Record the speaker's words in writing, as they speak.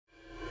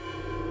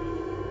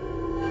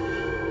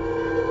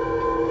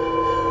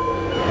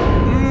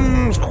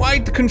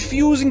Right,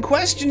 confusing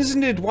question,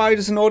 isn't it? Why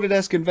does an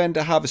Autodesk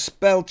Inventor have a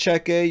spell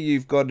checker?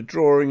 You've got a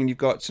drawing and you've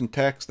got some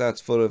text that's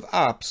full of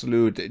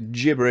absolute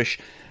gibberish,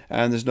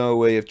 and there's no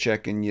way of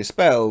checking your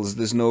spells.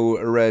 There's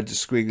no red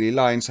squiggly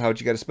lines. So how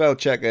do you get a spell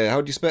checker? How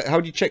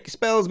do you check your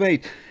spells,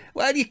 mate?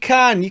 Well, you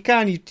can.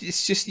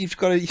 It's just you've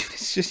got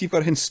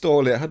to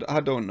install it. I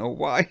don't know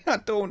why. I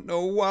don't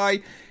know why.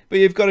 But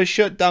you've got to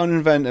shut down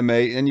Inventor,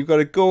 mate, and you've got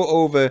to go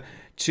over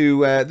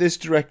to this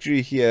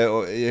directory here,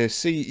 or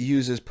see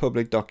users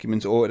public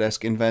documents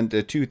Autodesk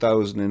Inventor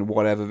 2000 and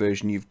whatever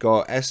version you've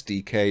got,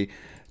 SDK,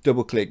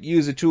 double click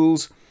user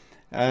tools,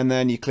 and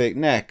then you click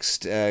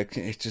next.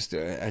 It just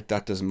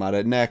that doesn't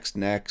matter. Next,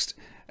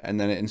 and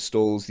then it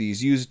installs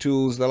these user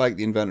tools. They're like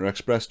the Inventor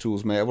Express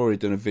tools, mate. I've already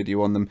done a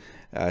video on them.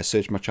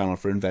 Search my channel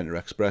for Inventor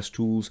Express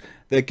tools.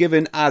 They're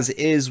given as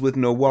is with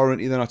no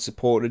warranty. They're not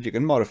supported. You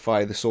can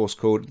modify the source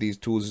code of these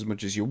tools as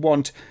much as you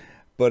want.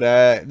 But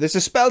there's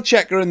a spell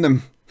checker in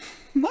them.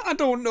 I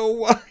don't know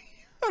why.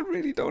 I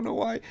really don't know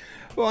why.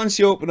 But once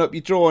you open up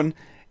your drawing,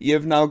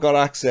 you've now got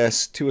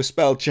access to a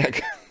spell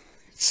checker.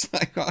 It's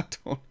like,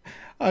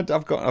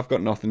 I've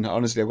got nothing.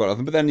 Honestly, I've got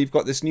nothing. But then you've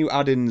got this new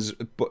add-ins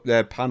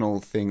panel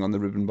thing on the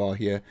ribbon bar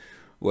here,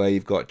 where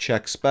you've got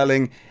check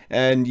spelling,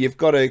 and you've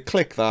got to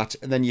click that,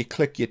 and then you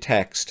click your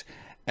text,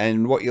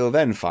 and what you'll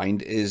then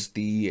find is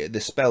the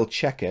spell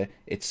checker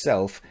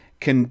itself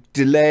can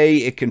delay,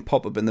 it can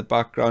pop up in the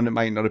background, it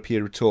might not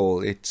appear at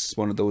all. It's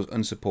one of those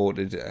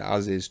unsupported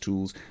as-is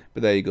tools,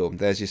 but there you go,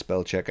 there's your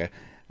spell checker.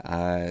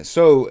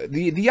 So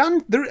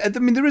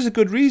there is a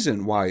good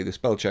reason why the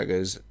spell checker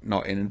is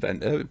not in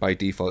Inventor by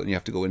default and you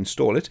have to go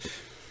install it.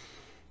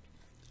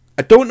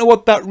 I don't know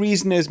what that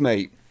reason is,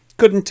 mate.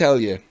 Couldn't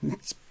tell you.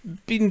 It's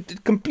been a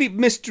complete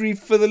mystery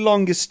for the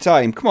longest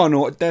time. Come on,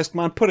 Autodesk,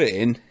 man, put it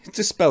in. It's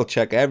a spell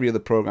checker. Every other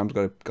program's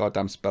got a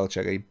goddamn spell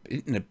checker.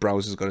 Internet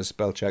browser's got a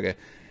spell checker.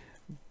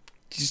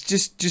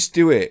 Just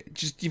do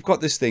it. You've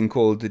got this thing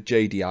called the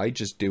JDI,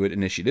 just do it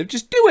initiative.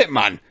 Just do it,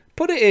 man.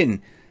 Put it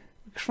in.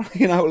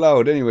 Crying out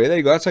loud. Anyway, there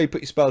you go. That's how you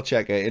put your spell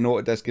checker in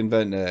Autodesk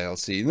Inventor. I'll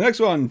see you in the next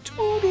one.